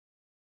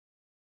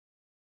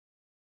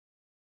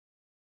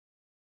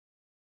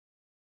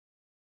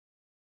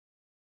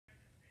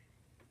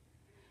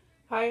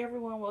Hi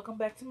everyone, welcome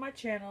back to my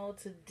channel.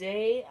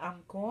 Today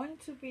I'm going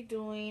to be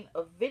doing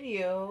a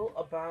video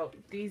about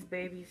these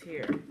babies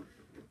here.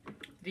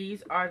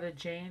 These are the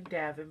Jane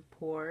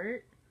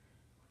Davenport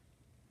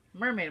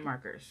Mermaid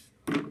Markers.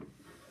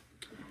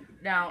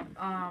 Now,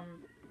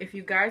 if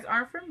you guys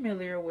aren't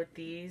familiar with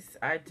these,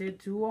 I did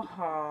do a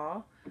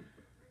haul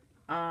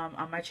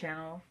on my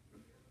channel.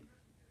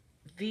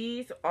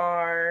 These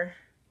are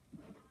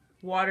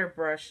water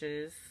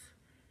brushes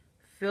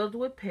filled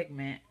with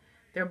pigment.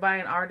 They're by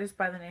an artist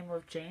by the name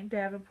of Jane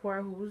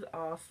Davenport, who's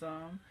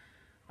awesome.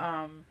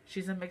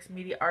 She's a mixed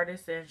media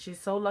artist, and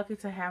she's so lucky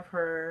to have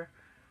her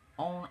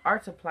own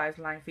art supplies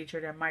line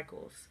featured at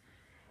Michael's.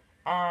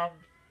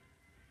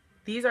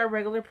 These are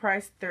regular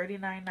price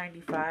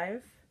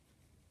 $39.95.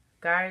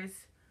 Guys,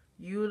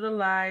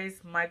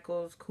 utilize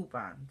Michael's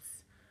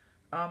coupons.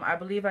 I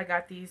believe I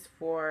got these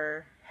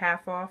for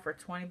half off for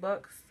 20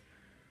 bucks,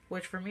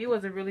 which for me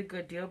was a really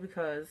good deal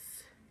because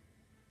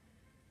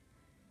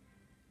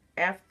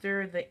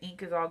after the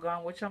ink is all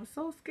gone, which I'm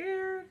so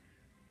scared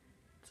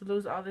to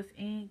lose all this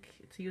ink,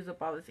 to use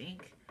up all this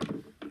ink,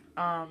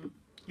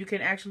 you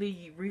can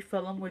actually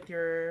refill them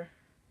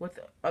with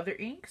other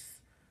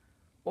inks,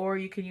 or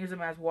you can use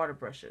them as water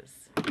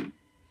brushes.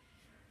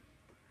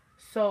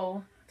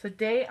 So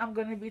today I'm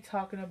going to be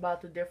talking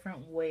about the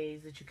different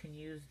ways that you can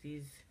use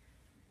these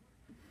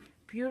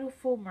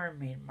beautiful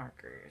mermaid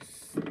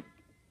markers.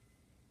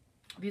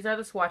 These are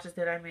the swatches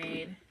that I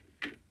made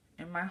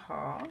in my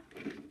haul.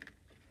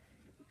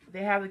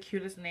 They have the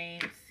cutest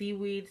names: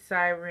 Seaweed,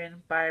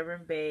 Siren,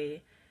 Byron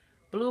Bay,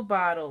 Blue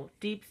Bottle,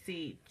 Deep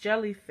Sea,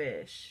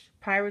 Jellyfish,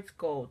 Pirate's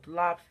Gold,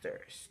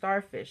 Lobster,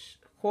 Starfish,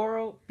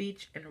 Coral,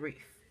 Beach, and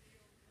Reef.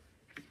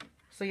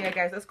 So yeah,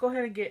 guys, let's go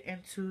ahead and get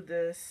into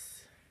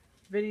this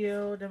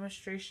video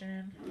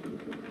demonstration.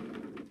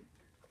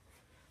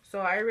 So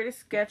I already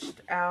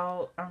sketched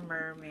out a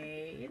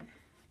mermaid.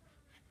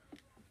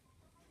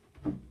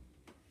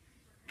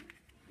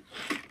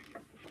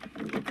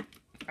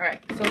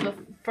 Alright, so the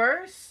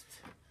first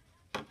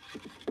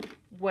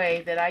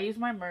way that I use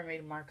my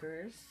mermaid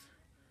markers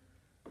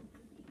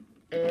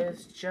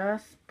is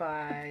just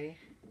by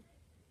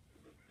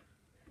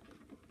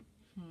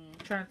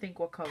trying to think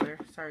what color.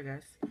 Sorry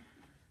guys.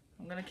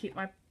 I'm going to keep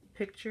my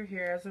picture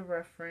here as a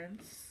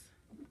reference.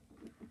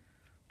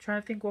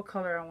 Trying to think what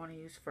color I want to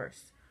use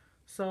first.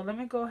 So let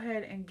me go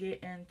ahead and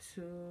get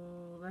into,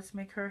 let's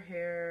make her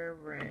hair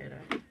red.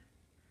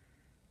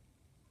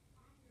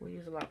 We'll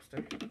use a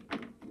lobster.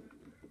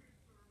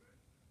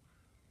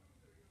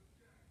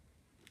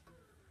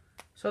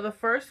 So the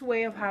first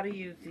way of how to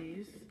use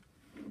these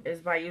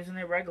is by using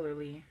it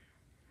regularly.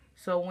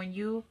 So when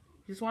you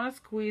just want to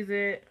squeeze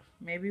it,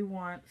 maybe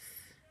once.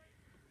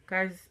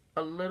 Guys,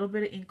 a little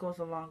bit of ink goes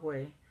a long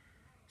way.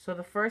 So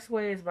the first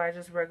way is by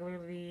just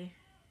regularly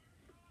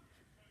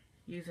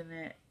using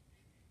it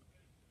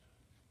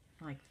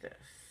like this.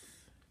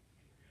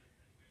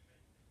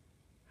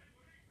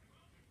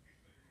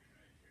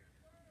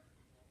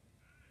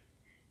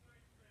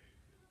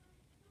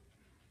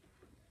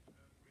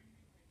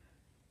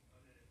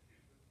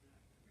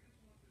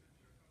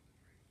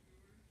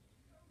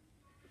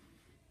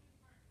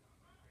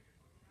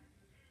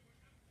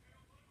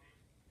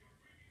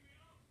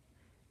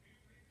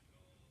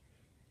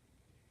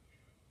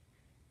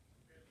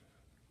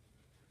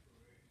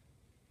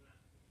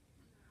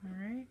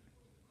 Alright.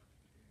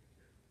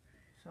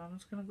 So I'm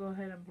just going to go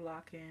ahead and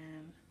block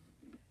in.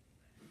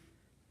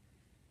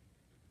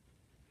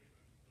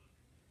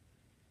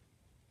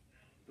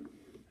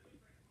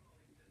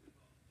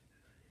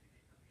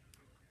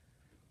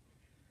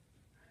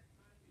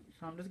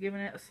 So I'm just giving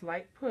it a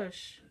slight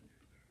push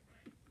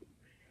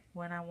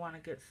when I want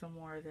to get some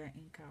more of that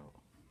ink out.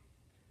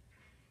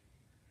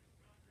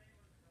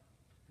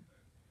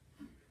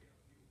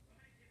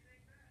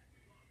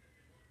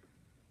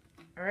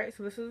 Alright,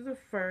 so this is the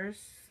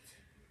first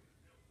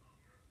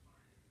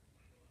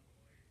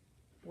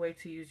way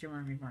to use your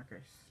mermaid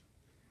markers.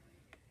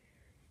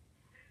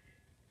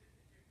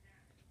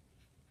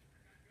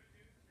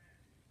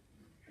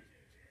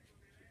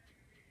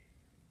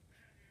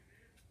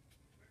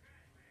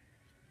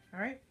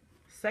 Alright,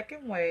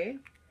 second way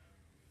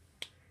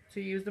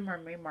to use the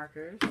mermaid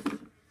markers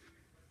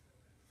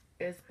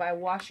is by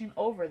washing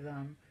over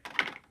them.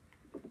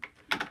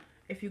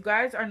 If you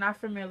guys are not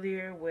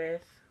familiar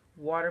with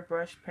water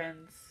brush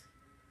pens,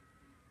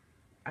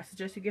 I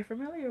suggest you get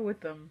familiar with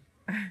them.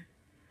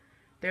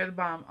 They're the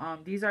bomb.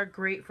 These are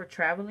great for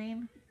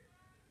traveling.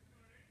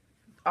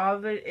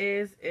 All it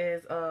is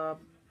a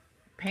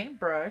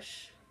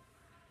paintbrush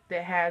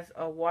that has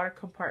a water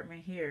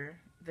compartment here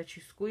that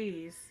you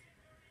squeeze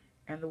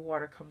and the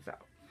water comes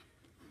out.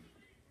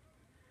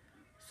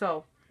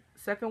 So,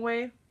 second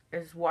way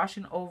is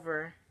washing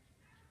over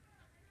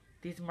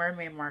these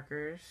mermaid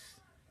markers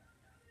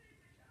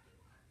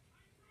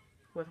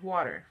with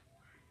water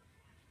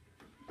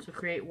to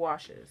create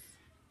washes.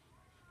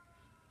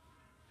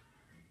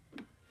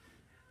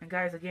 And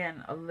guys,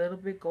 again, a little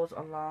bit goes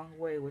a long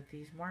way with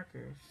these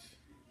markers.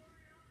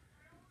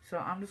 So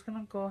I'm just going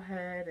to go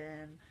ahead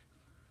and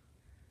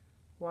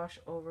wash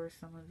over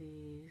some of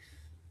these.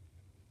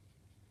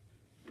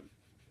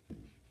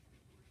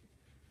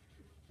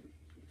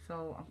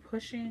 So I'm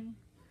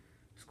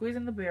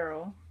squeezing the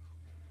barrel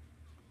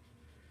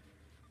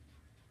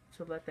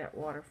to let that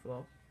water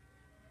flow.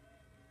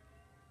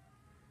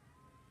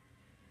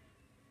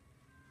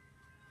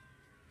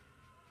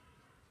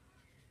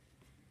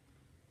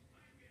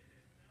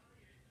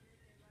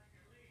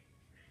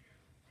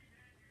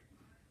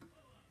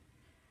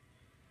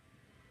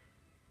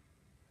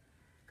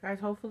 Guys,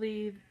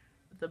 hopefully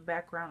the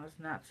background is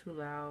not too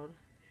loud.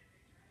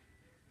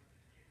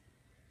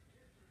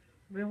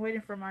 I've been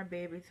waiting for my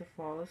baby to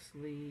fall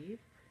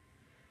asleep,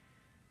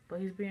 but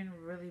he's being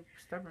really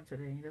stubborn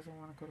today. He doesn't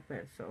want to go to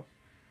bed, so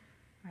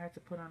I had to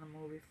put on a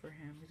movie for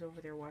him. He's over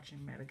there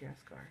watching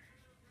Madagascar.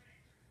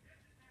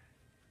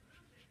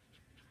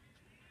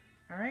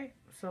 Alright,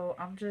 so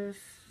I'm just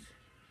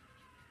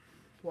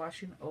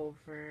washing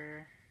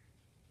over.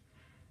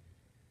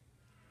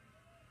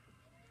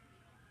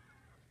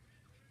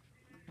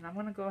 And I'm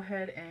going to go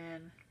ahead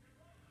and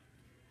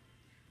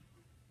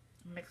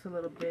mix a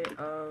little bit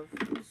of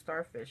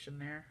starfish in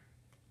there.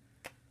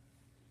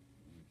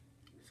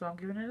 So I'm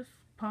giving it a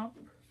pump.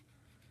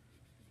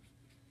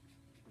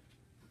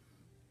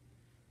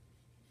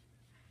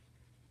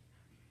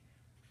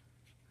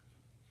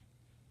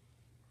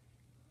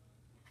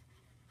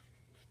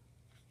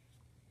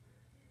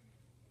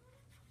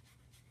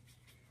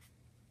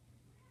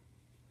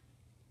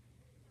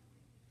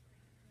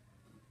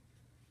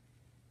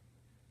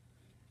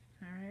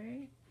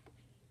 Alright.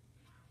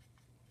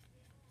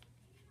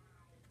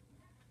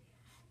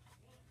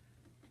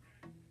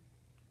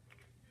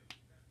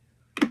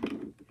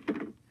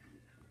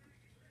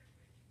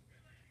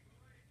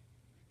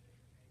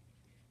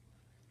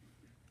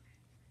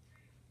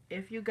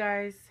 If you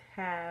guys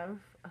have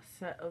a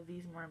set of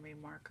these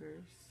mermaid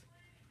markers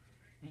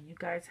and you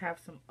guys have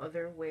some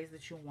other ways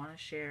that you want to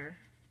share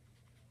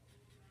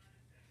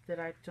that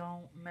I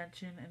don't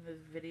mention in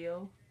this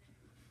video,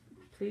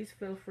 please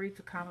feel free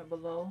to comment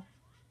below.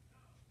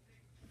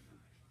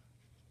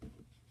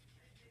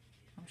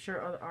 I'm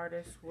sure other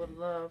artists would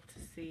love to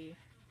see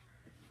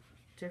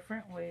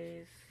different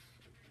ways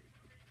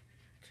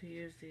to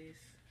use these.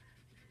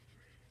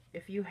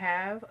 If you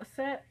have a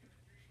set,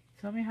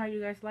 tell me how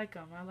you guys like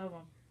them. I love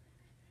them.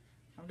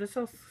 I'm just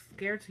so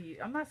scared to use.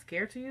 I'm not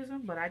scared to use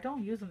them, but I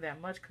don't use them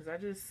that much because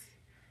I'm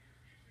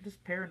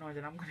just paranoid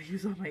that I'm going to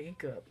use all my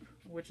ink up,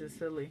 which is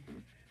silly.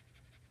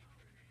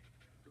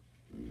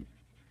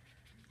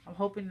 I'm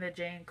hoping that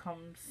Jane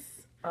comes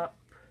up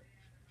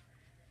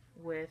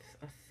with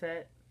a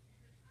set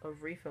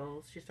of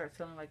refills. She starts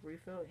selling like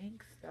refill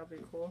inks. That'll be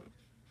cool.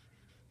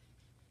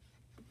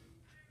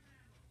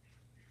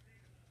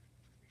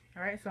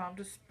 Alright, so I'm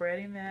just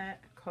spreading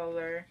that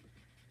color,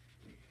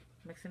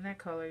 mixing that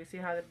color. You see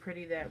how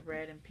pretty that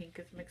red and pink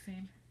is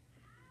mixing?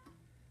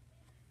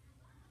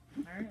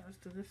 Alright, let's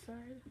do this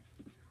side.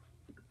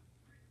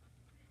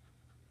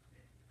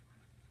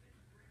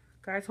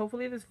 Guys,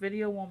 hopefully this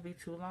video won't be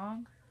too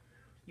long.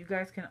 You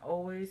guys can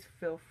always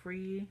feel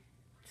free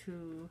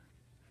to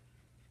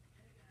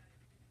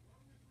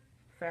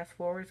fast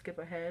forward, skip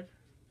ahead,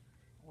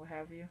 what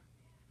have you.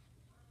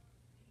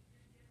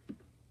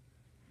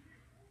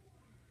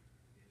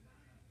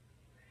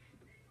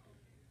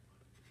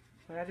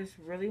 But I just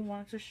really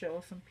wanted to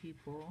show some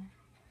people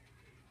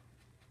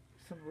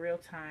some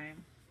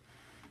real-time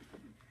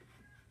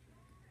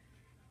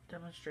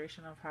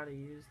demonstration of how to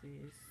use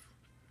these.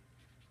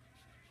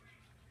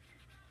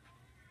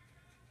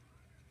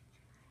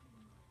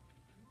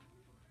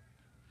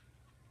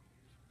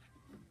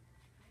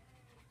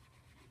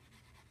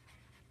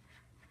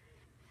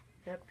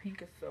 That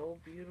pink is so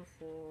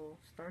beautiful.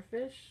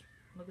 Starfish,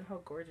 look at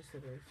how gorgeous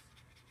it is.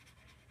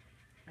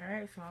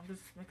 Alright, so I'm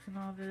just mixing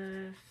all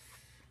this.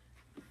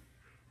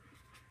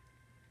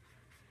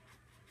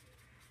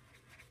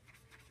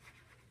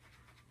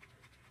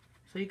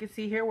 So you can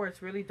see here where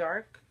it's really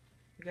dark.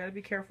 You gotta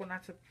be careful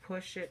not to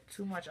push it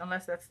too much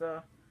unless that's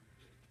the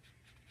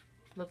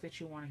look that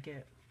you want to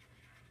get.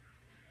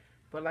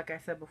 But like I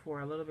said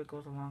before, a little bit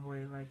goes a long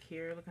way. Like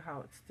here, look at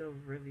how it's still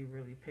really,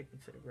 really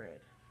pigmented red.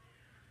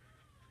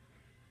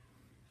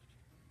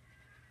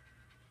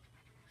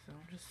 So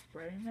I'm just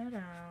spreading that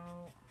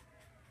out.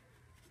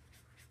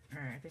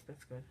 Alright, I think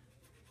that's good.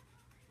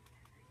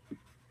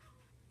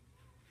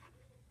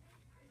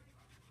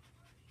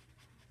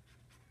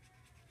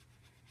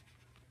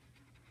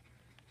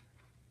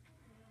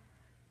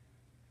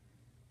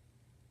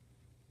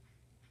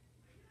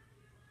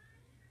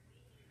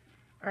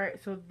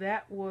 Alright, so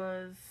that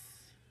was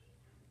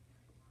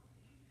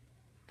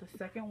the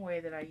second way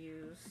that I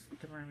use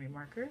the mermaid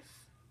markers.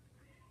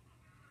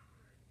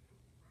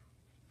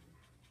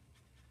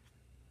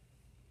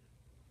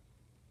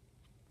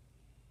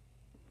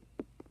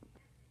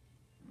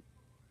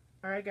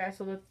 Alright guys,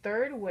 so the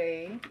third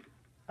way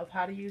of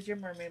how to use your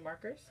mermaid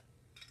markers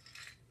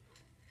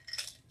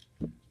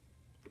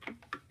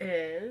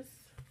is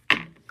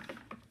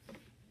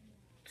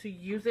to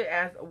use it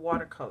as a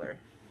watercolor.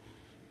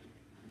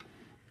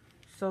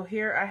 So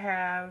here I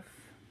have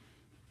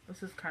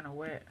This is kind of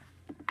wet.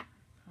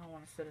 I don't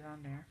want to set it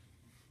on there.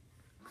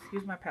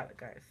 Excuse my palette,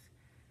 guys.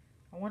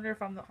 I wonder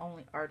if I'm the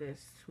only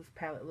artist whose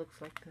palette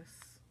looks like this.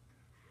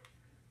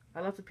 I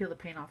love to peel the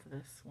paint off of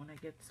this when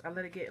it gets, I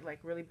let it get like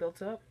really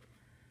built up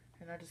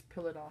and I just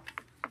peel it off.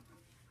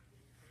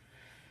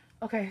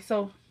 Okay,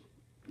 so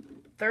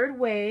third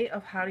way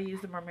of how to use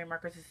the mermaid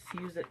markers is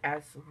to use it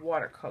as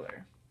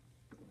watercolor.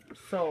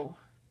 So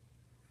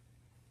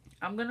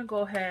I'm going to go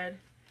ahead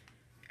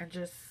and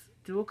just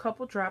do a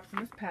couple drops in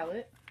this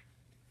palette.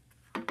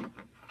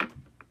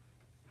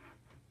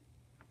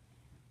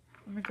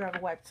 Let me grab a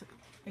wipe to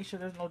make sure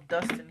there's no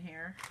dust in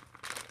here.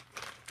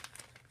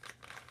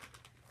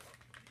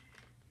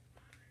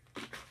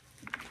 I'm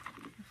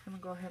just going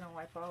to go ahead and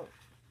wipe out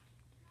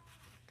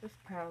this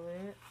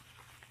palette.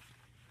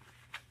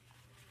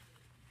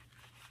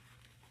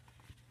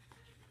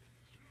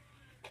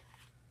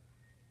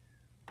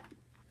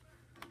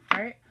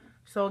 Alright,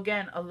 so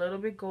again, a little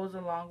bit goes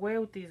a long way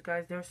with these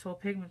guys. They're so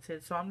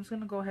pigmented. So I'm just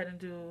going to go ahead and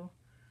do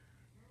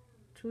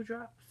 2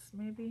 drops,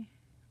 maybe.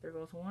 There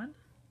goes 1.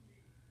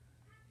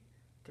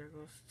 There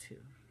goes 2.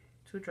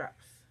 2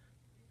 drops.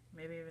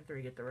 Maybe even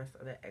 3. Get the rest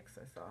of the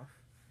excess off.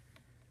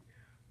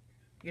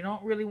 You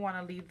don't really want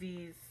to leave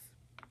these.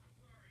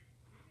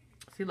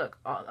 See, look,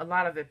 a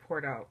lot of it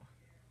poured out.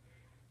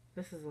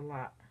 This is a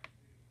lot.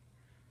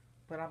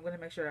 But I'm going to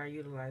make sure that I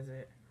utilize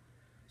it.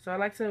 So I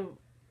like to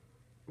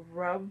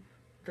rub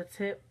the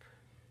tip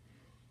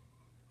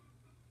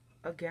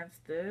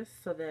against this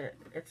so that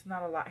it's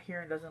not a lot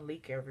here and doesn't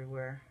leak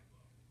everywhere.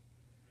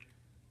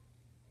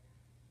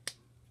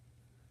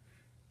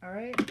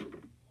 Alright,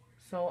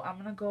 so I'm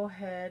going to go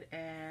ahead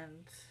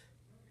and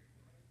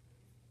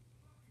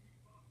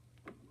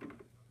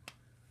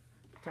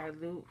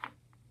dilute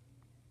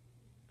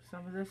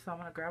some of this. So I'm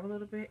going to grab a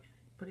little bit,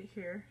 put it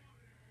here,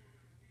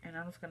 and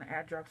I'm just going to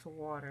add drops of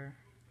water.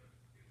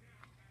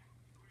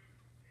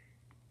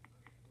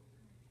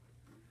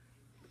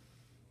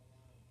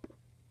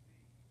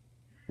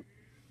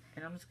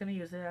 And I'm just going to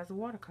use it as a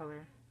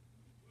watercolor.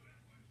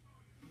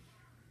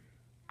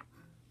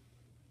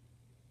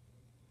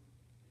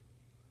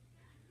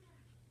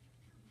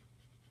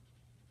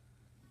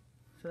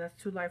 So that's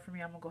too light for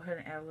me. I'm going to go ahead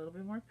and add a little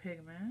bit more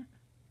pigment.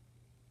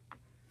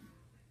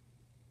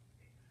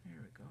 There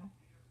we go.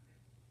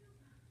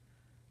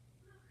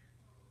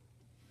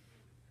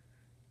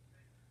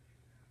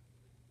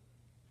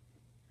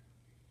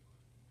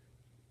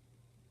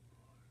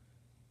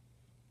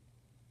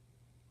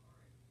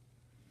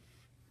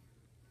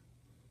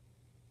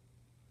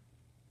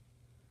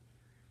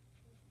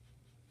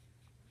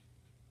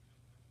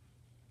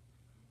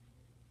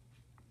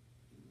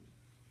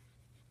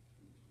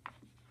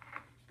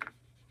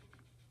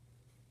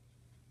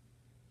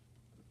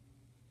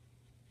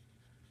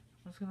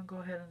 I'm just going to go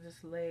ahead and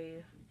just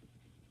lay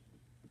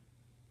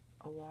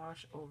a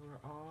wash over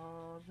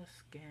all the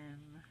skin.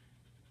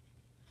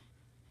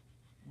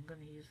 I'm going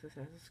to use this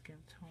as a skin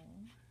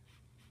tone.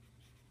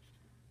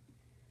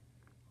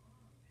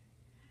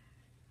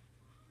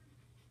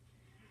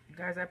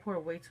 Guys, I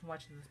poured way too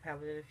much in this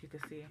palette, if you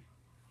can see.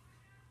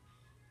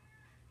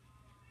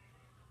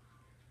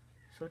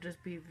 So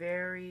just be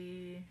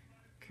very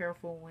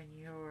careful when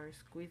you're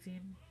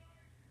squeezing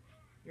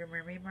your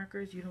mermaid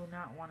markers. You do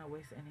not want to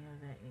waste any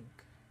of that ink.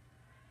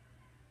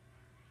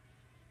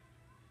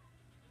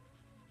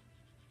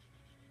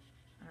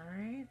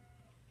 Alright.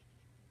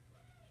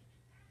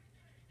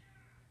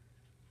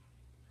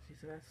 See,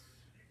 so that's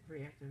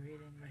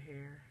reactivating the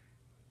hair.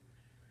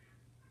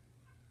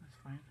 That's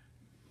fine.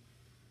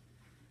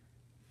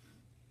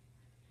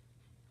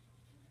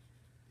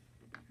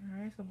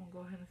 Alright, so I'm going to go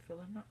ahead and fill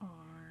in the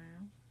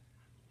arm.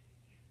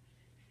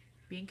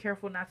 Being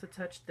careful not to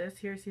touch this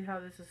here. See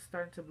how this is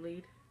starting to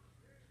bleed?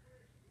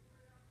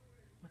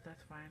 But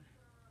that's fine.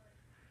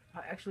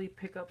 I'll actually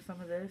pick up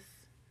some of this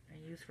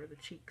and use for the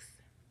cheeks.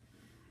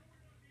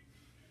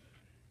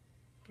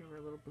 Give her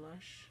a little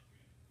blush.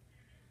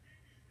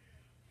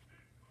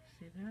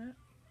 See that?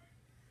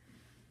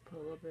 Put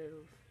a little bit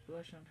of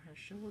blush on her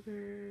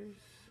shoulders.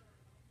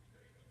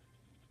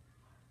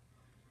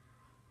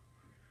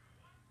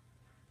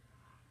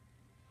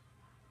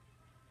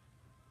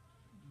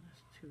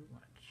 That's too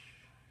much.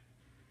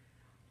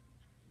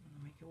 I'm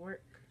gonna make it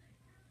work.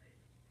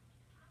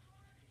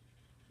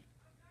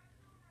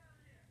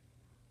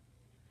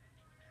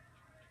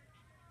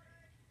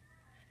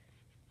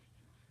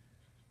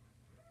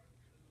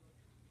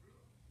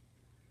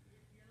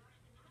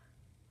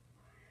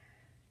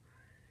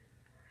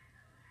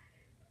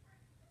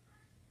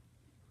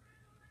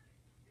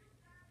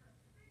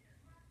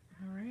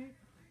 Alright.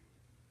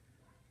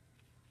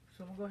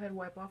 So I'm gonna go ahead and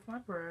wipe off my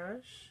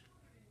brush.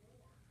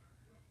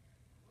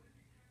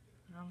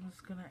 And I'm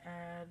just gonna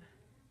add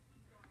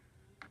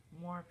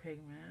more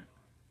pigment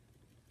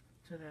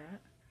to that.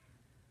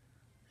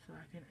 So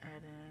I can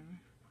add in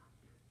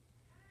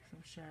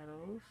some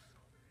shadows.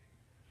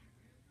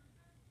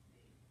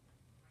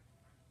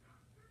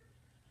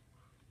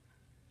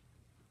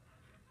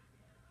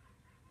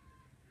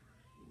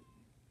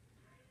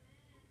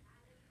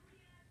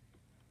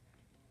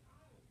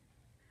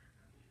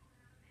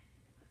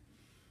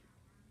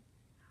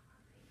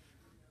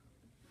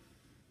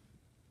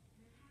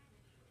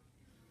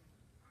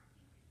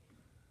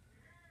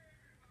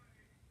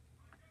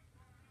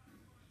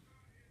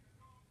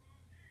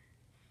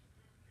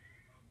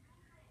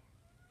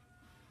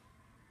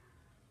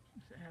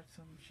 Add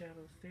some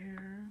shadows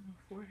there,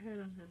 forehead,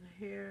 under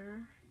the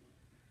hair.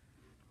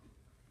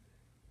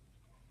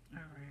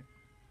 All right.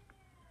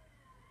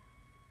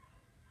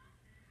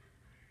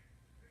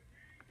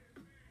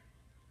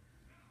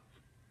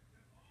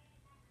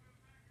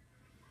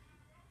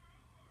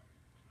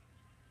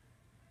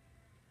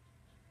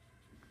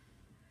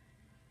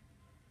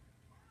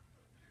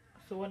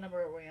 So what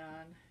number are we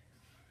on?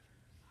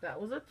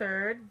 That was a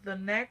third. The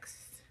next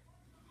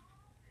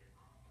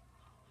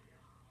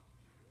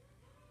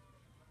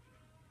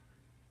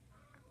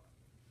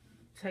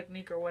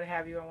technique or what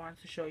have you I wanted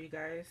to show you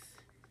guys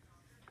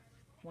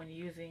when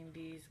using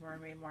these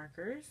mermaid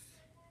markers.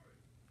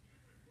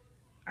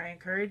 I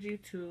encourage you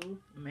to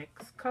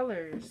mix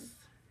colors.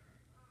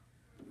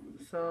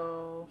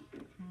 So,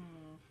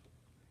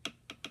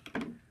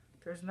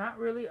 there's not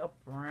really a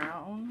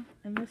brown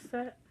in this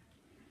set.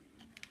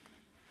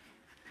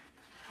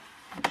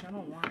 Which I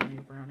don't want any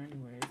brown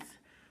anyways.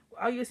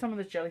 I'll use some of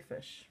the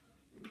jellyfish.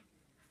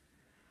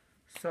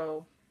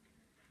 So,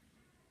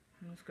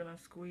 I'm just gonna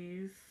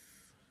squeeze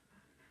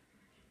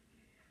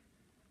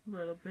a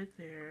little bit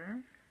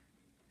there.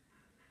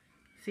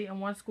 See, in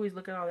one squeeze,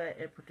 look at all that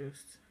it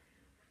produced.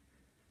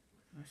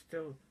 There's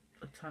still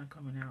a ton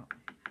coming out.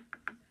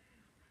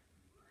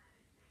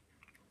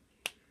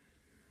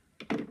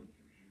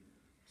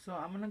 So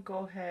I'm gonna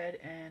go ahead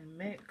and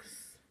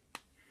mix.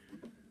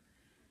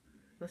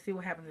 Let's see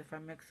what happens if I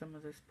mix some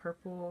of this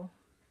purple,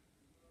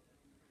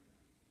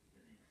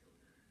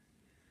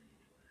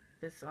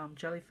 this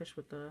jellyfish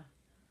with the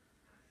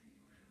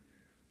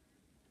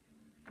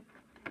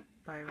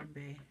Byron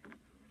Bay.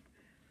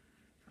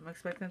 I'm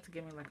expecting it to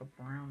give me like a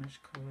brownish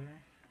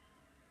color.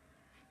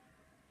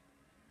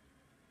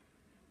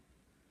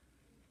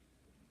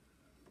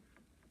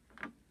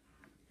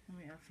 Let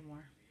me add some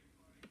more.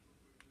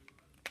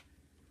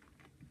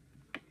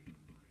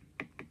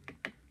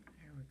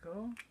 There we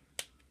go.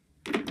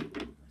 Let's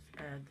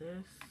add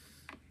this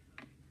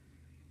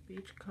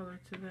beach color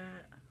to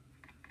that.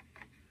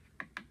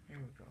 There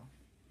we go.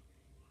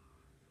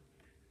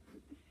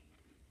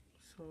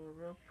 So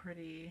a real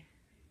pretty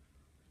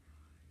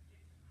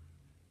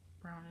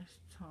brownish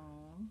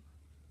tone.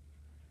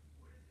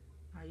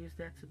 I use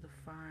that to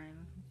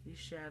define these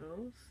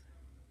shadows.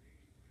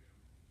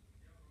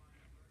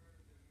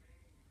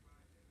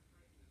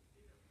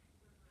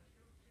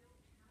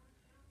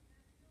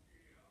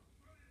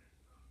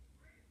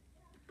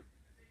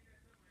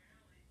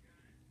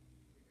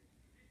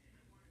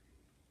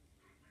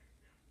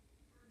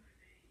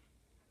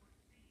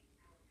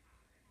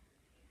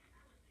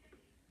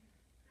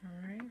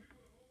 Alright.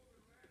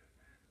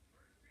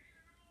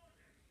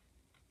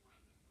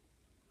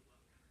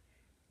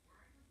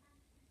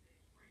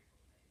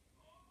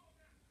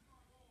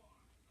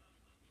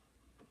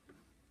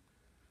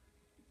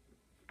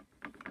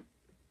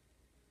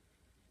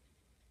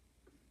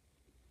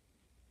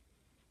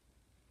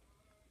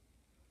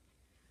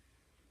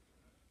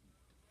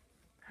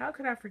 How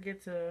could I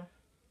forget to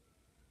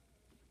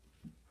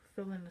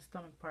fill in the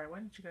stomach part? Why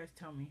didn't you guys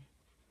tell me?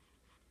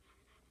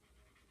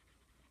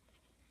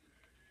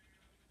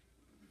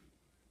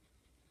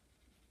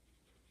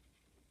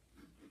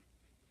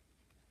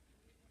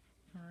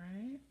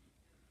 Alright.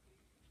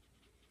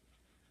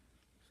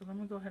 So let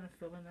me go ahead and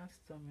fill in that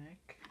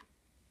stomach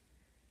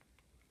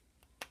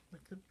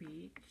with the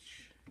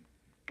beach.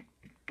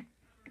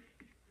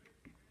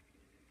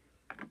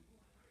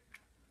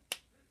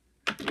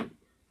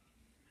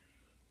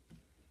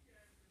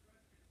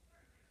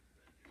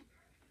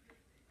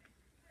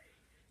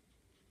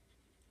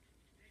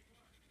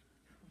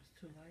 It's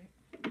too light.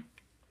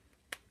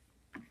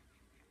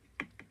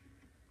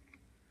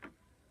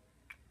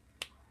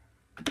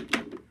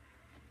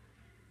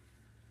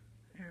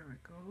 There we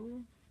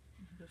go.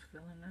 Just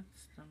fill in that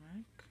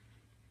stomach.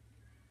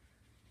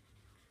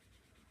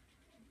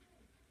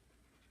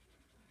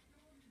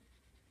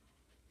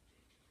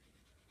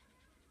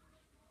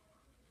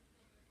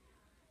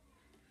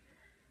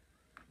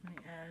 Let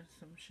me add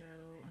some shadow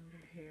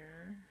under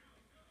here.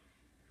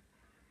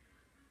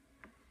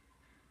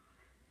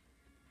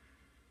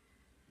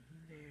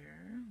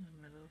 There, in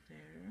the middle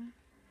there,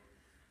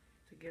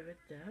 to give it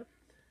depth.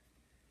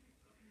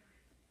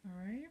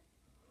 Alright.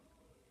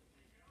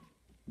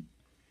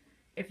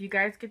 If you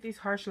guys get these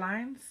harsh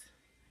lines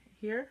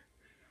here,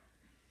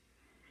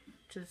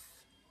 just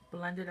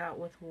blend it out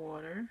with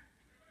water.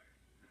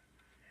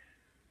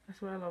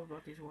 That's what I love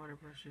about these water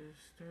brushes.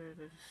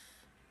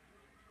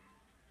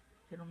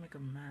 They don't make a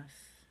mess.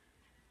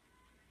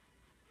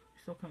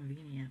 It's so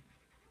convenient.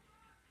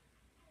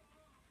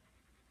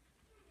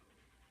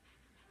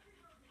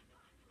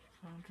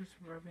 So I'm just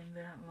rubbing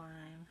that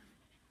line.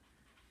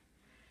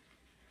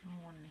 I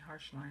don't want any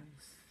harsh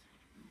lines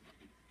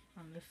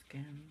on the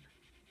skin.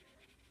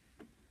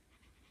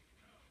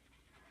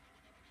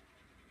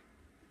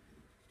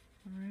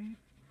 Alright.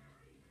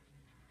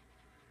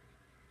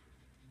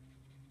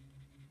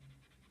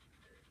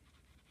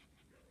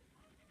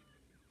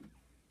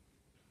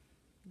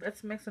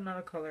 Let's mix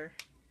another color.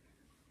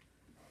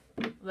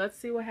 Let's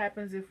see what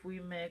happens if we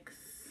mix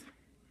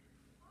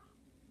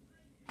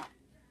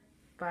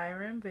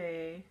Byron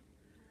Bay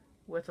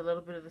with a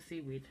little bit of the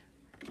seaweed.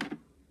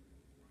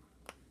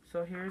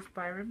 So here's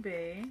Byron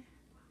Bay.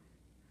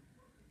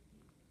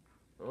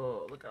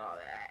 Oh, look at all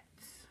that.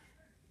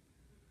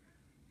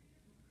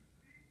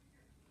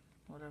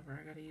 Whatever,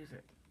 I gotta use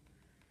it.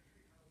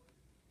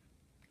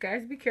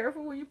 Guys, be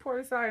careful when you pour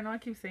this out. I know I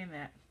keep saying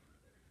that.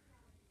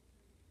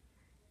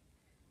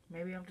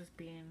 Maybe I'm just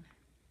being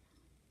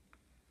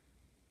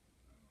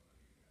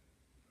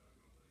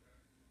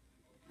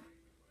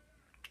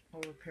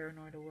over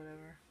paranoid or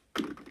whatever.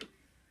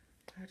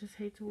 I just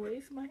hate to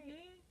waste my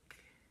ink.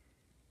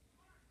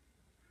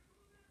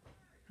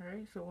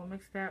 Alright, so we'll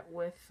mix that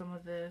with some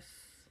of this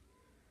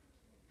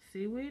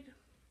seaweed.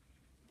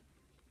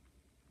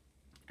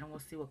 And we'll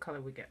see what color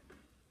we get.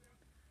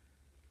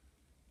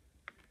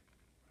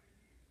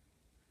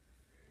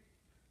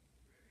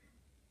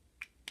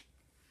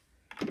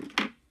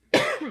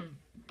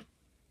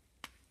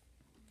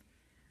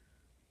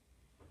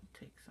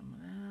 Take some of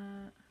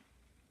that.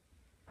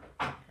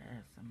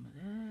 Add some of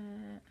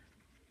that.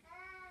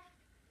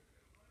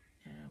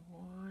 Add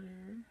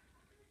water.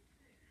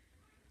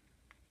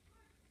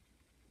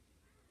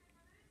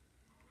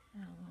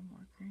 Add a little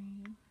more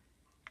green.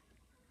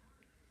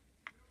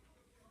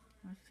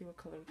 Let's see what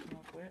color we come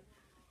up with.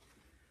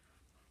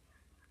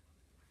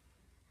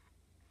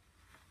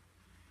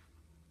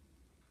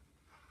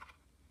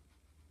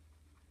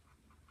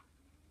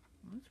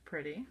 That's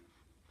pretty.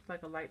 It's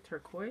like a light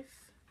turquoise.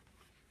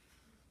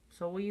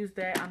 So we'll use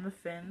that on the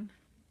fin.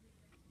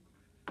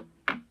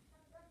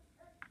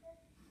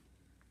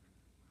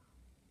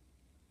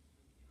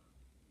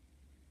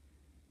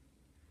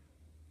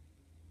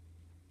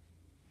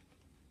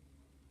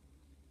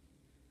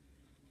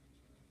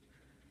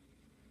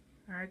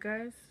 Alright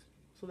guys,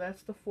 so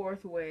that's the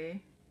fourth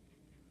way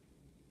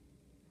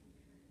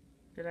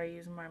that I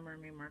use my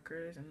mermaid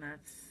markers, and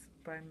that's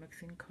by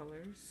mixing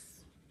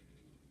colors.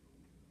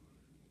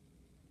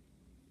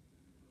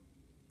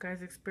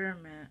 Guys,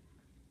 experiment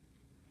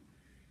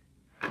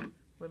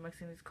with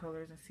mixing these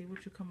colors and see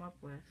what you come up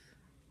with.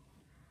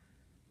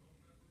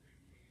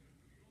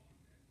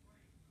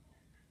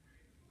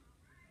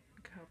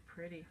 Look how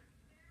pretty.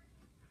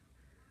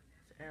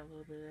 Let's add a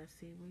little bit of that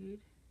seaweed.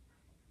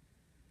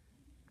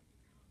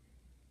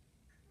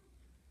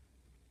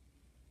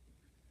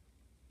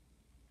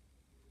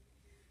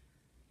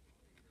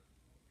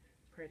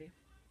 Pretty.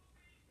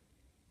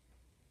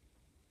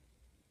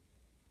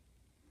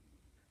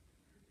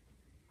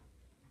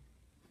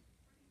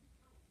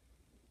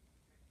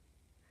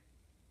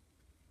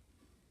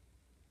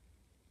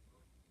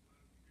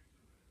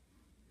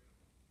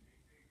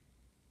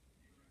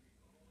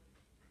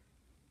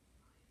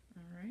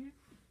 Alright.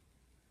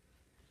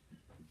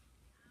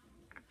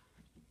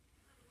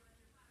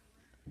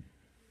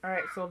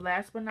 Alright, so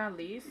last but not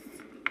least,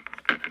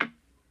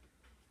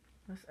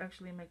 let's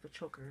actually make the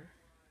choker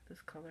this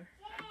color.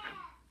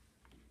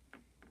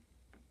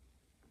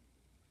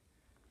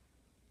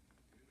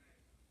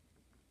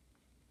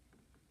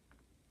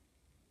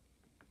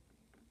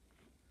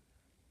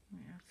 Let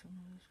me add some of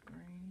this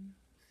green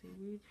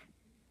seaweed.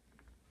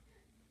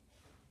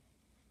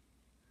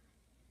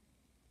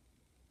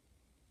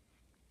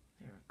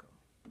 There we go.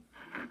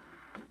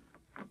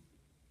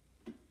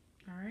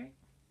 Alright.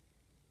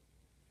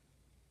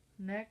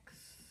 Next,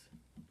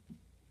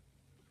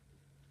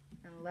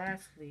 and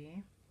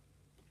lastly,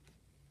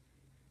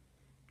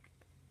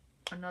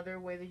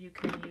 another way that you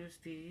can use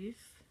these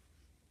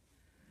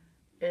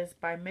is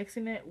by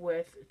mixing it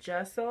with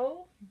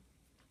gesso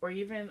or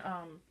even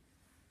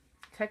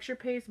texture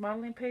paste,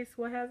 modeling paste,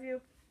 what have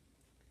you.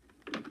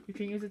 You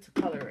can use it to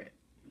color it.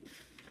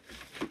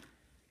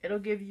 It'll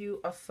give you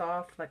a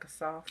soft, like a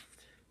soft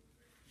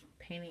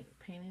painting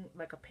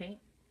like a paint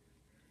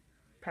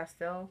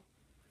pastel.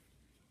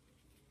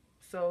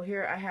 So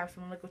here I have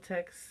some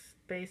Liquitex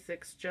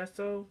Basics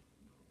gesso.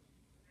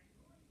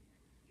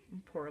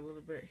 Pour a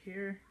little bit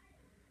here.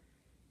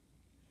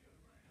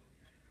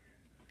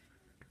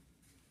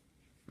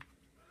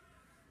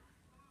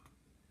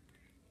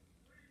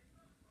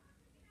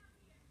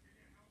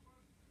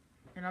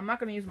 And I'm not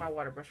going to use my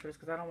water brush for this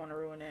because I don't want to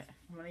ruin it.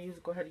 I'm going to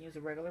go ahead and use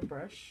a regular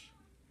brush.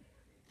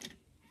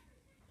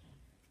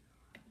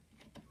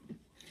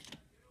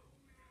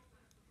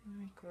 Let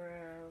me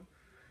grab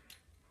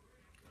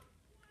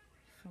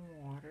some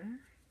water.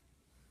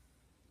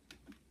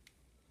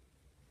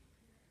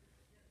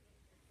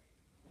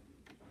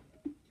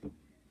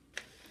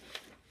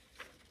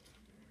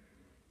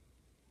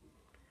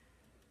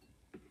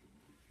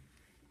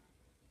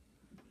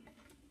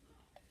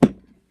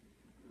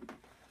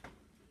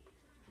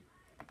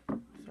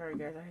 Sorry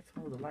guys, I had to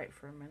move the light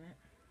for a minute.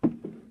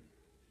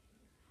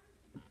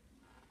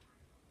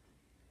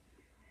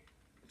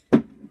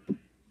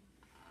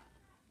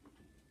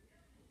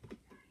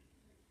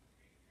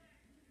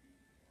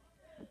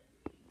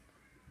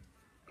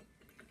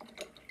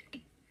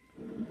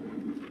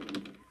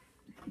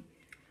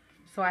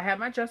 So I have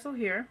my gesso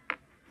here,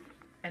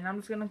 and I'm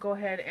just gonna go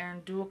ahead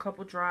and do a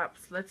couple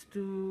drops. Let's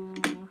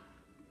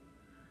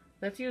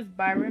use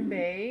Byron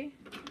Bay.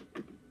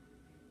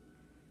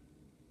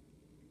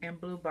 and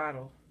blue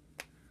bottle.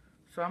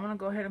 So I'm gonna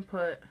go ahead and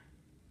put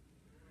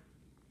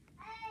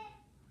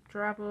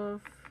a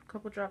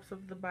couple drops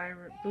of the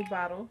blue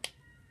bottle,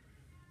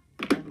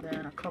 and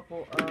then a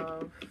couple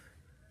of,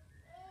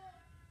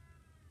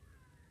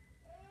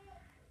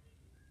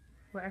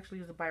 well, actually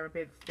use the Byron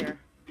Bay that's there.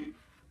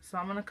 So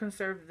I'm gonna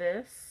conserve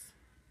this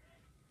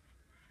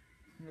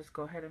and just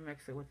go ahead and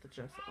mix it with the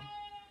gesso.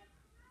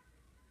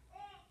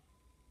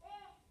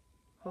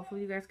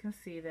 Hopefully you guys can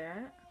see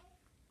that.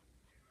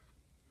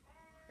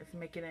 It's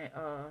making it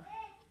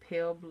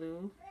pale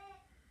blue.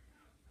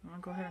 I'm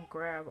gonna go ahead and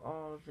grab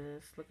all of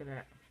this. Look at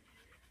that.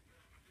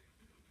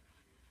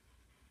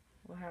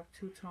 We'll have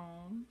two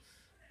tones.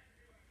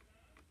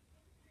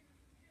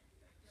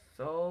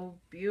 So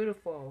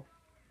beautiful.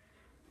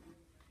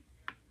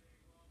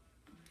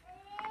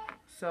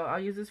 So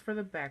I'll use this for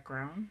the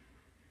background,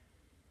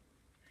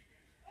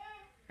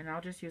 and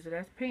I'll just use it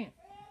as paint.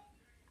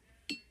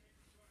 Just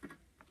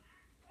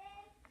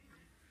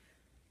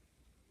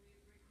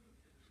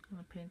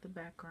gonna paint the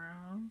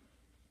background.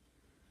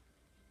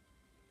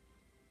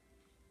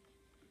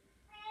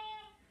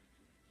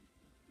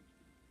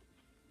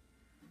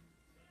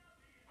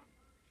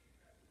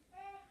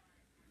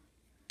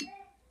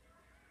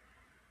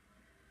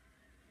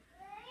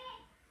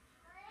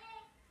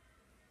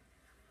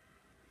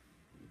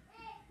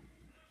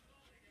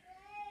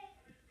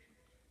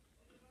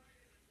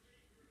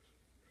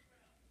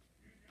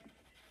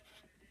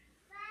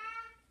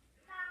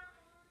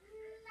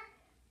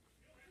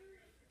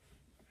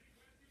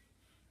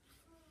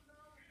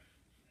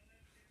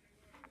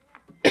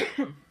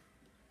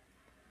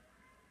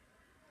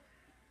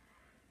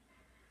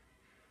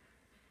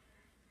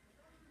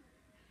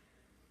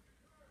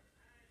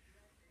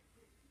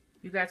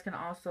 You guys can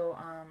also,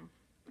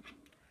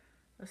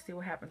 let's see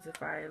what happens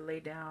if I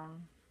lay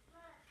down,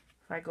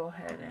 if I go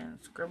ahead and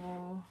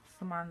scribble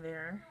some on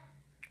there,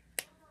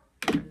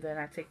 and then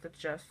I take the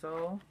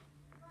gesso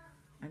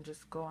and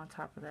just go on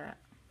top of that.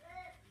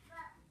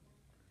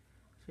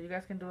 So you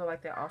guys can do it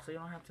like that also. You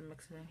don't have to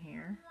mix it in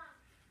here.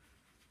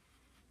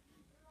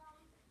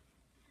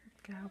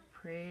 Look how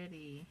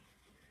pretty.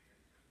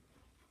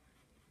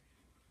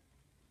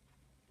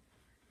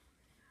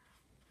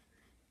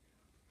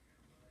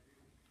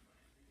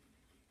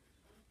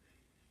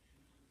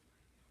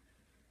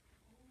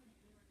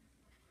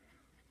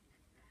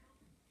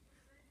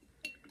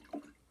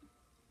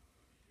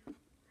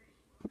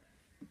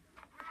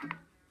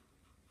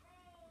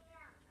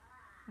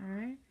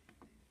 Alright.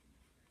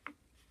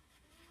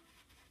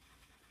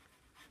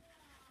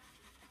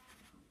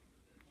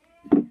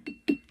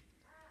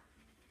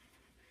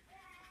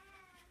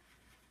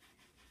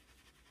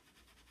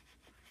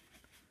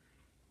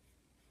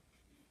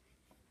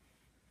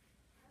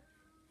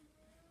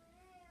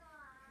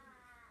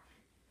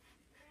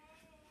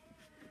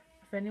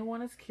 If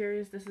anyone is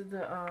curious, this is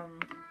the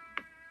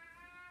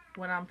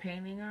what I'm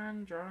painting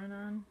on, drawing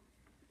on,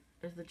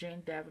 is the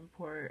Jane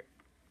Davenport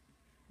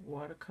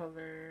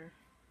watercolor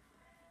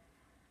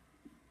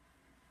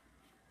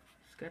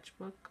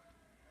sketchbook.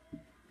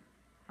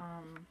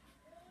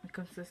 It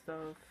consists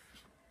of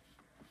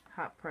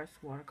hot press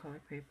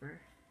watercolor paper,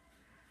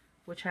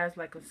 which has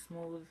like a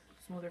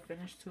smoother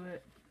finish to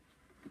it.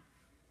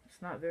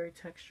 It's not very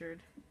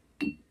textured.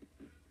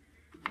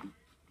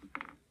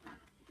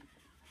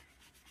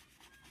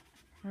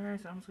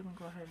 Alright, so I'm just gonna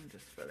go ahead and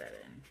just fill that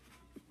in.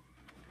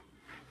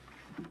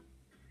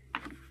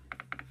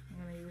 I'm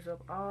gonna use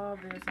up all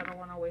this. I don't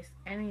want to waste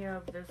any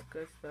of this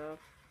good stuff.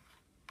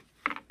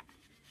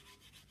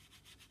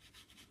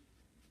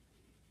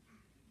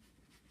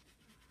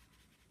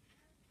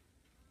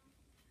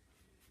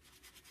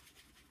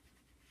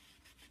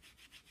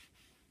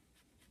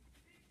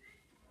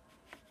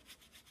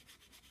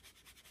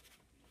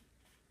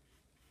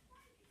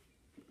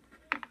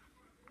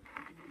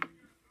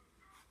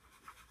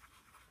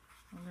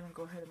 I'm gonna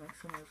go ahead and make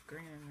some of this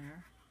green in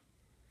there.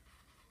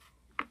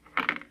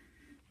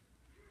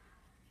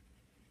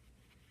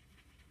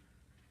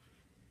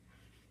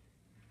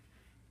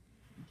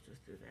 Let's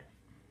just do that.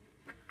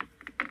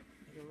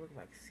 Make it look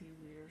like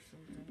seaweed or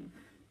something.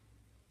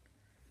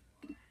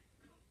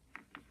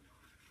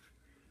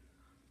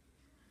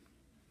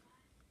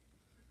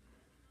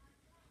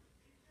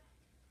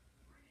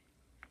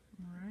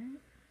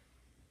 Alright.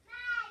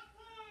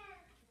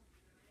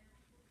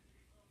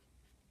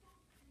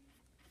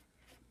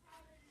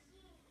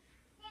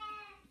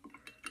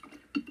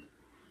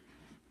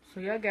 So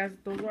yeah, guys,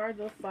 those are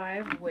the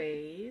 5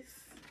 ways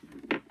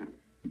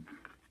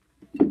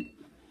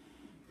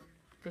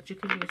that you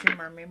can use your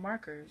mermaid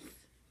markers.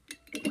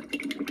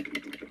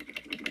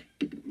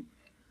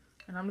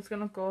 And I'm just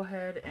gonna go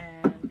ahead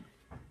and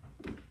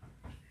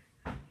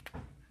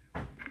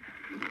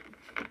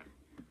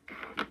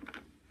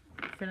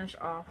finish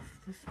off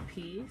this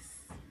piece.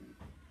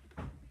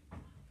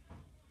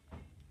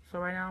 So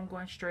right now I'm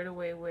going straight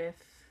away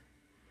with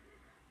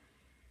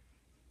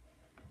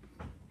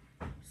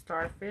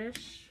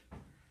starfish.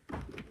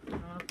 I'm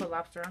gonna put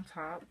lobster on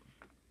top.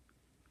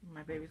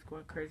 My baby's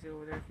going crazy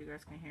over there, if you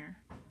guys can hear.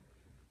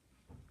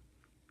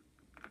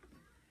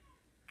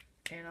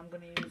 And I'm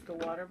going to use the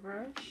water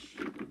brush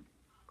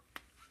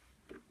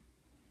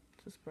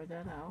to spread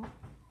that out.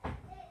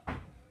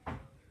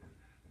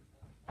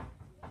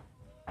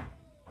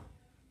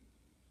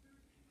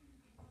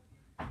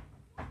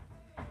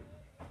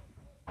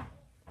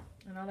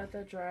 And I'll let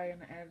that dry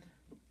and add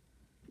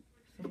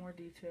some more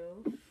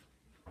details.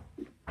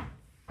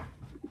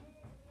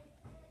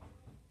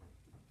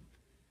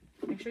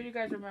 Make sure you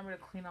guys remember to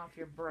clean off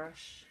your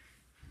brush.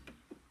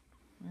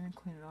 And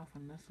clean it off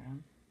on this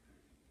one.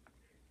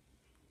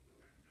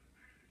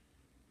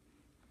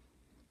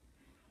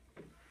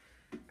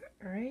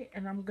 Alright,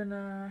 and I'm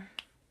gonna,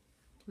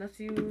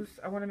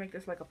 I want to make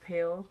this like a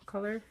pale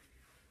color.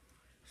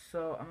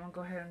 So I'm gonna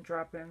go ahead and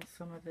drop in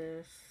some of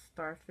this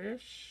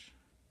starfish.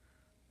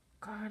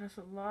 God, that's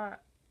a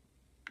lot.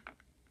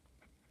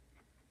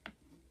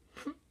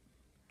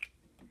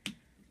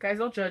 Guys,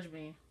 don't judge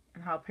me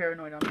and how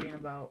paranoid I'm being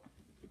about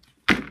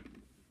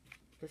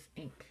this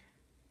ink.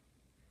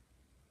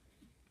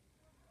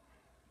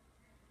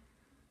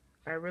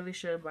 I really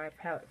should buy a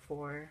palette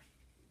for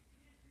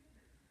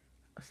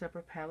a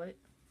separate palette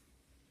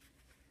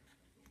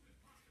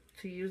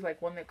to use,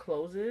 like one that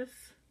closes,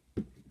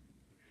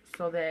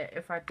 so that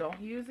if I don't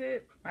use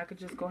it, I could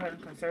just go ahead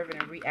and conserve it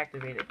and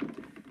reactivate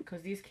it,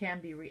 because these can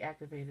be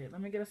reactivated.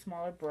 Let me get a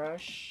smaller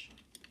brush.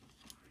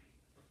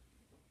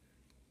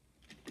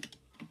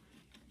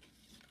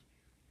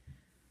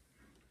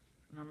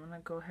 And I'm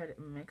gonna go ahead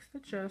and mix the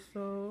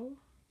gesso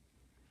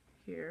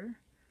here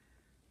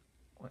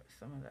with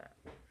some of that.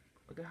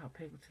 Look at how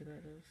pigmented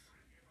that is.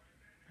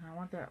 And I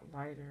want that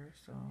lighter,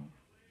 so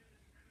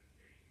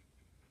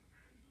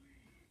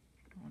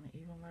I want it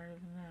even lighter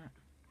than that.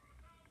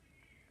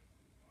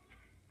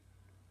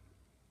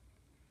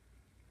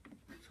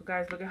 So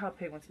guys, look at how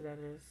pigmented that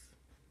is.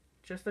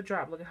 Just a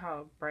drop. Look at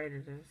how bright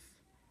it is.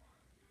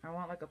 I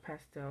want like a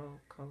pastel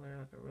color,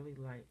 like a really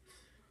light.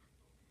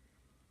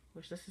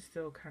 Which this is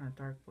still kind of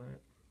dark,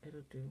 but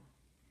it'll do.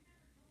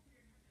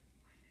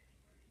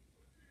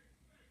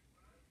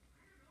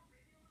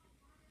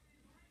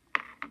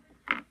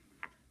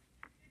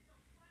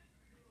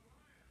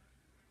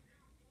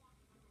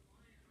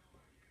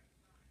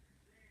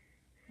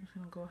 I'm just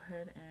going to go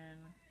ahead and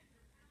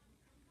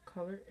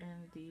color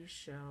in these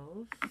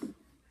shells.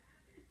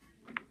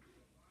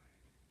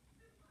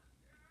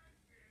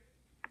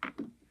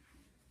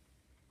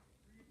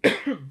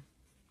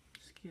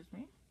 Excuse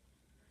me.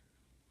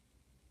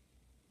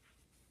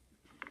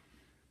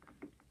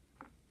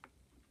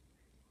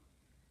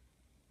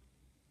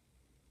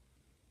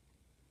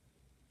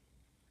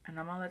 And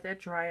I'm going to let that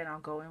dry, and I'll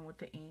go in with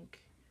the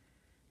ink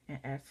and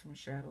add some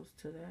shadows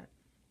to that.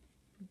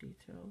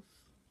 Details.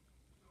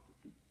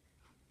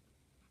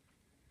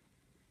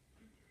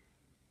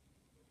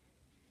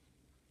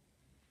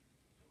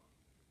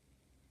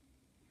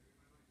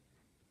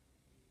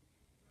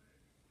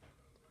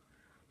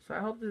 So I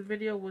hope this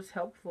video was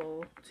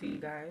helpful to you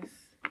guys.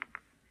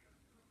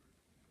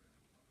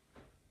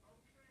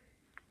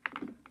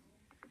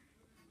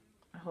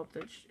 I hope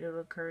that it'll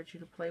encourage you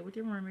to play with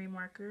your mermaid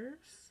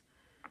markers.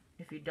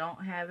 If you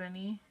don't have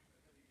any,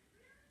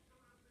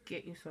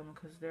 get you some,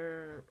 because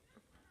they're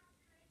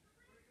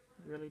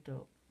really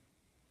dope.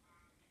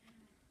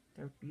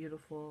 They're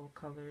beautiful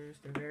colors.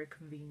 They're very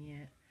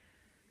convenient.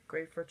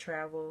 Great for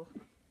travel.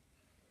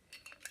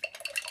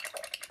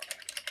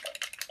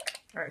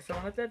 Alright, so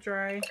I'm going to let that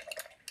dry.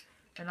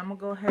 And I'm going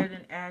to go ahead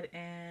and add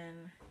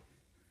in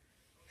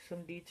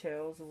some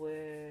details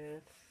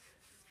with...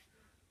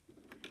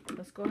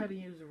 Let's go ahead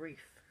and use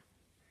Reef,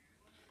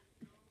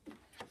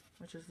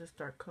 which is this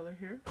dark color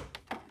here.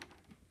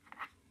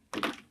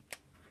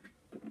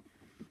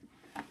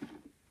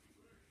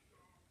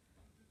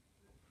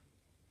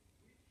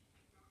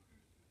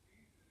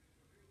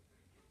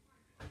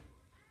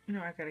 You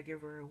know, I gotta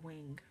give her a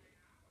wing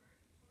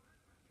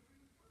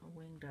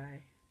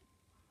dye.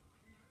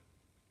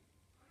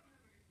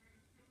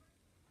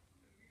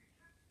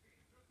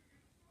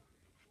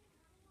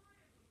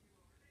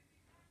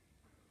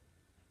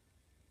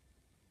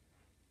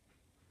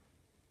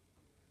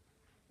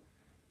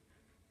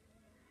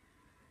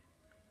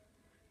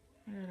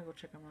 I gotta go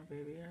check on my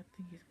baby. I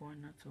think he's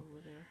going nuts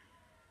over there.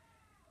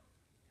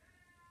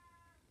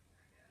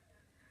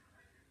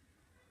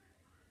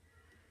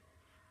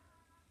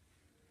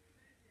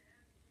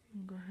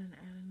 Go ahead and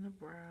add in the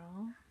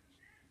brow.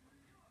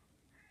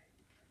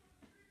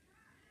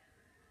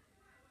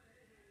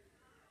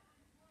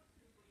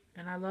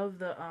 And I love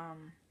the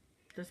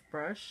this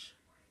brush.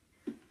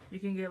 You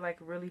can get like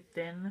really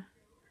thin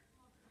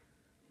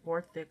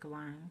or thick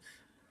lines.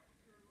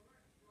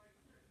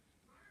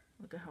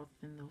 Look at how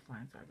thin those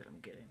lines are that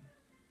I'm getting.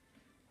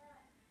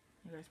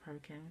 You guys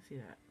probably can't even see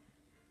that.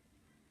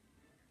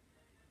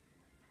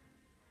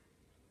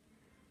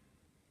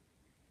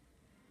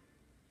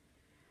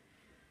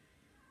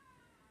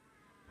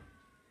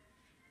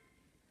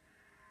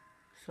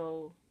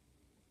 So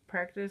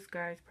practice,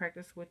 guys,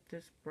 practice with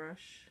this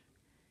brush.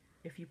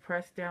 If you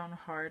press down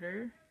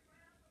harder,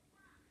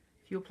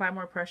 if you apply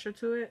more pressure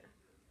to it,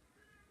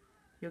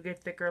 you'll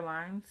get thicker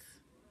lines.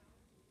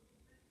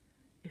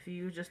 If you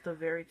use just the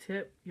very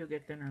tip, you'll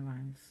get thinner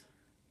lines.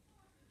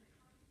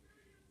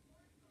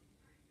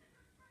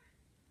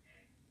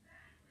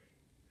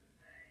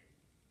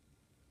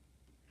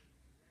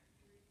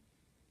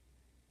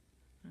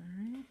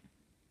 Alright.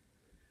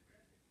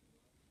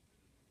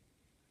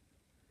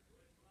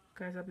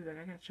 Guys, I'll be back.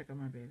 I gotta check on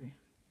my baby.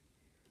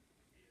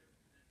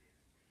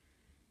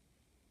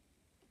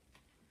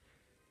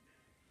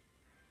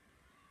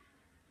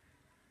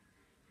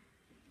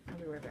 I'll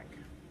be right back.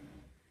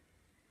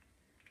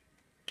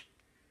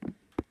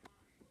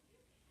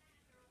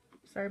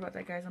 Sorry about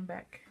that, guys. I'm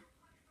back.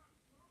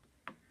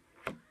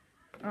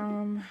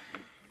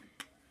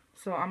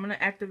 So I'm gonna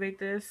activate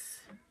this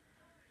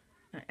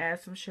and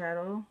add some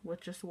shadow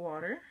with just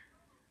water,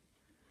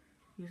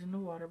 using the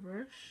water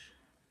brush.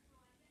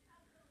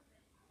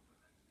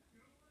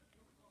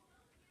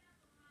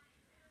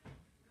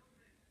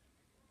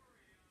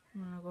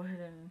 I'm gonna go ahead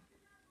and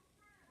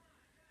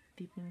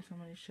deepen some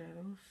of these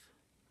shadows.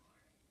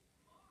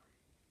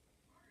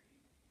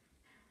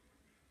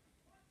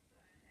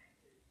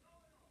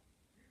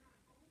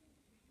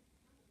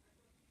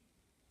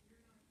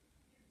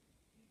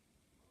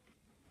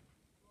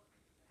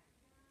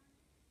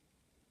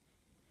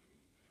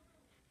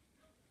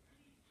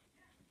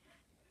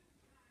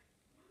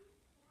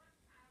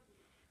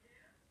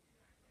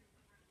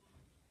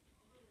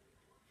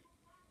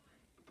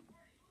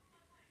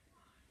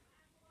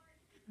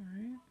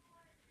 Alright.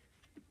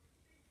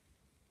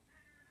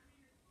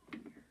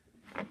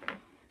 I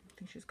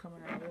think she's coming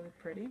out really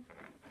pretty.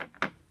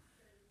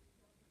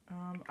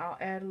 I'll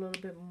add a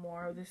little bit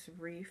more of this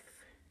reef.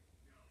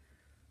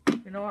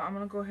 You know what? I'm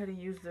going to go ahead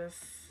and use this.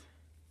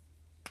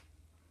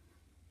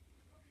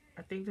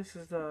 I think this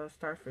is the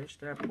starfish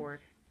that I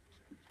poured.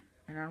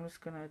 And I'm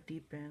just going to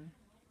deepen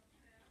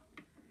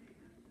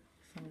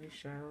some of these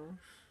shadows.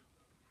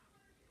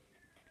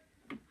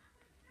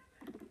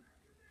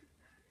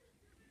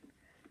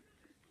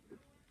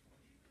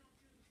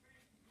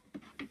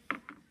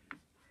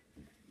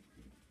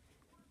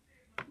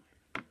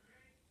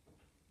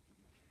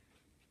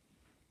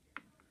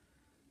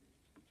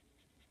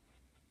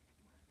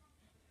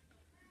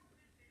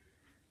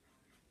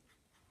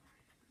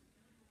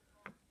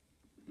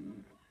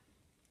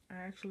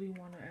 I actually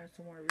want to add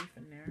some more reef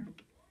in there.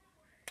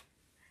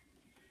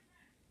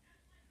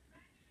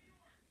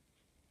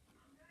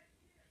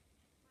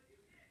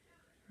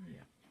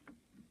 Yeah.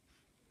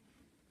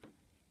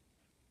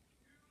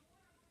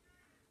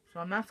 So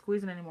I'm not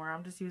squeezing anymore.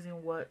 I'm just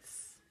using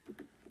what's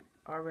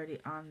already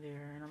on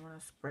there. And I'm going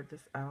to spread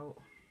this out.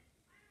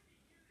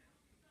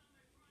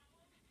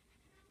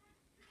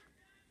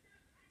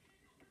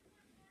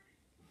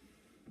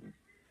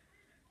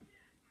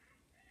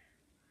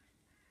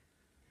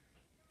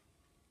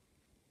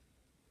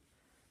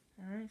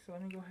 Alright, so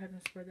let me go ahead and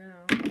spread that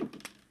out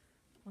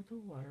with a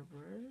water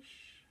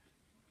brush.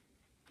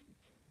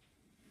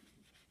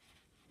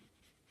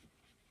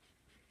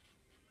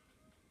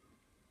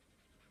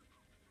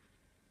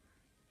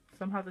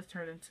 Somehow this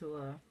turned into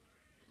a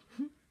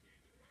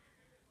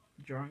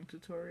drawing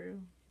tutorial.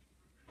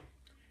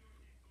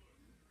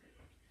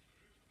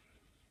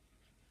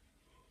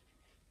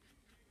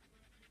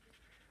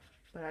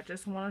 But I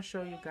just want to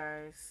show you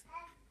guys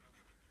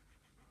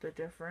the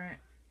different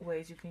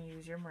ways you can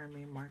use your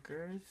mermaid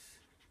markers.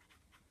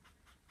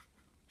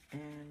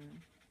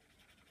 And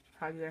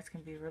how you guys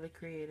can be really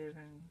creative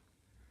and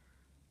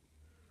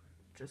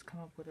just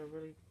come up with a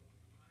really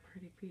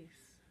pretty piece.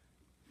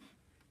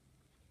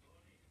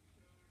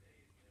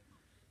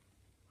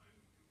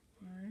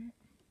 Alright.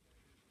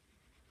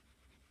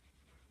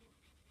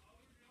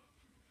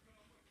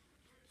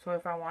 So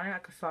if I wanted, I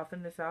could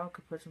soften this out. I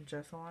could put some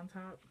gesso on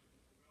top.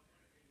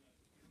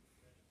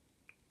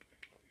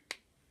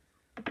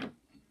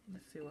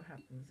 Let's see what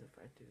happens if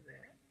I do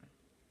that.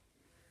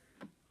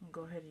 I'll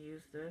go ahead and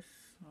use this.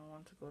 I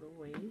want to go to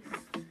waist.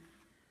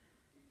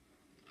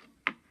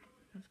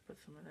 Let's put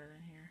some of that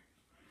in here.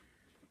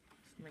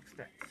 Let's mix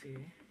that, see.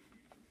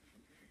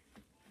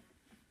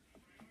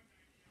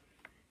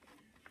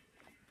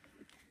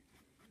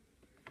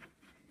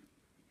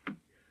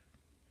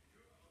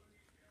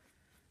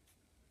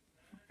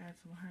 Add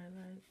some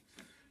highlights.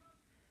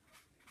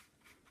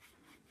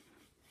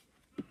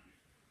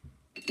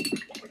 It's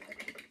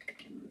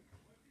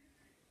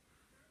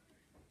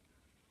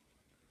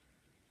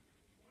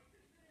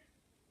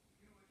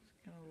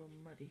getting a little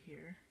muddy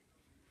here.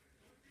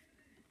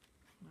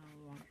 I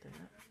don't want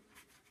that.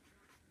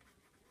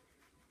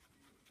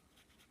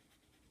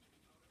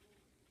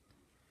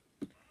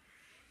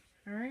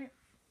 Alright.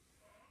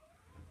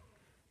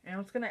 And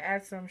I'm just going to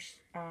add some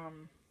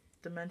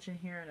dimension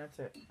here, and that's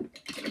it.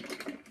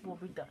 We'll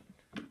be done.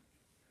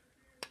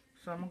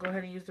 So I'm going to go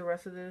ahead and use the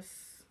rest of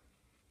this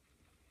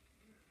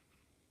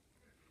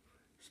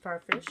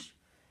starfish.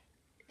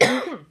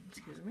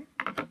 Excuse me.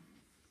 I'm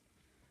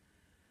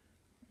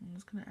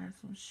just going to add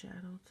some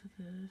shadow to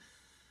this.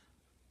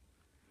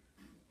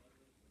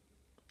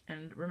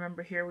 And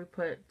remember, here we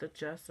put the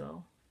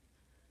gesso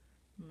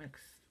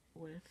mixed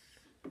with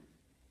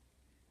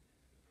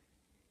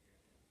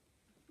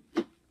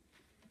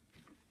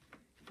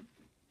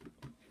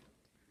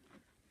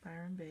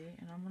and bait.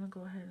 And I'm going to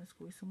go ahead and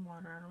squeeze some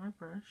water out of my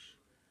brush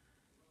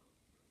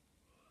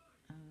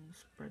and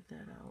spread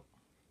that out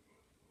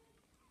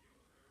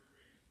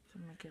to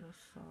make it a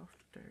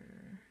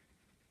softer.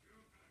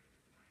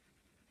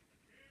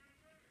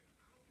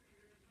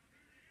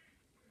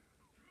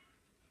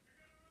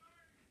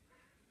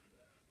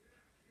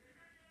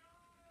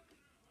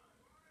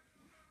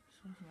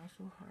 So it's not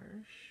so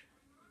harsh.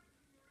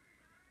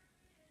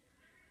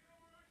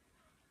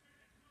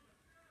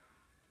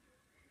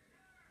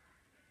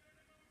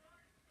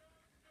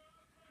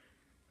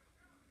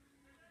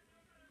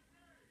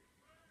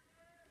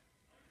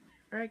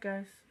 Alright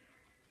guys,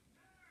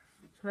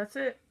 so that's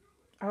it.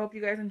 I hope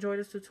you guys enjoyed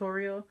this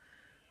tutorial.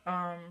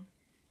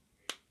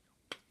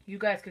 You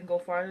guys can go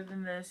farther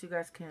than this. You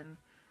guys can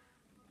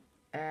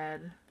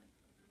add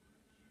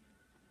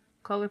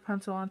color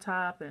pencil on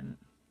top and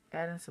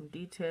add in some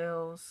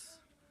details.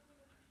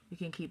 You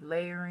can keep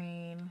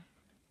layering.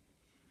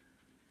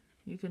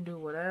 You can do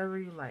whatever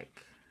you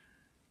like.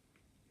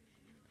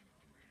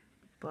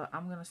 But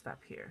I'm going to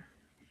stop here.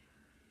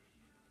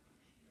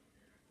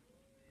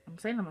 I'm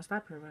saying I'm going to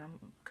stop here, but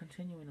I'm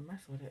continuing to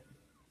mess with it.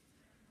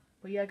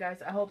 But yeah,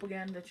 guys, I hope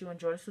again that you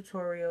enjoyed this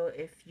tutorial.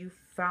 If you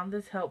found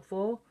this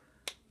helpful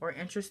or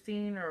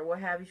interesting or what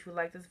have you, if you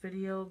like this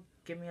video,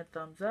 give me a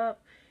thumbs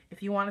up.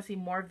 If you want to see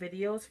more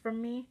videos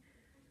from me,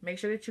 make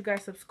sure that you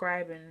guys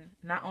subscribe, and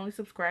not only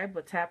subscribe,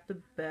 but tap the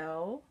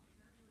bell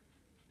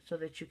so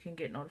that you can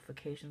get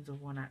notifications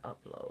of when I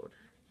upload.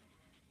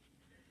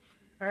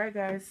 Alright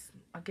guys,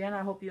 again,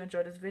 I hope you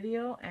enjoyed this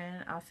video,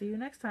 and I'll see you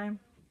next time.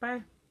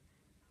 Bye.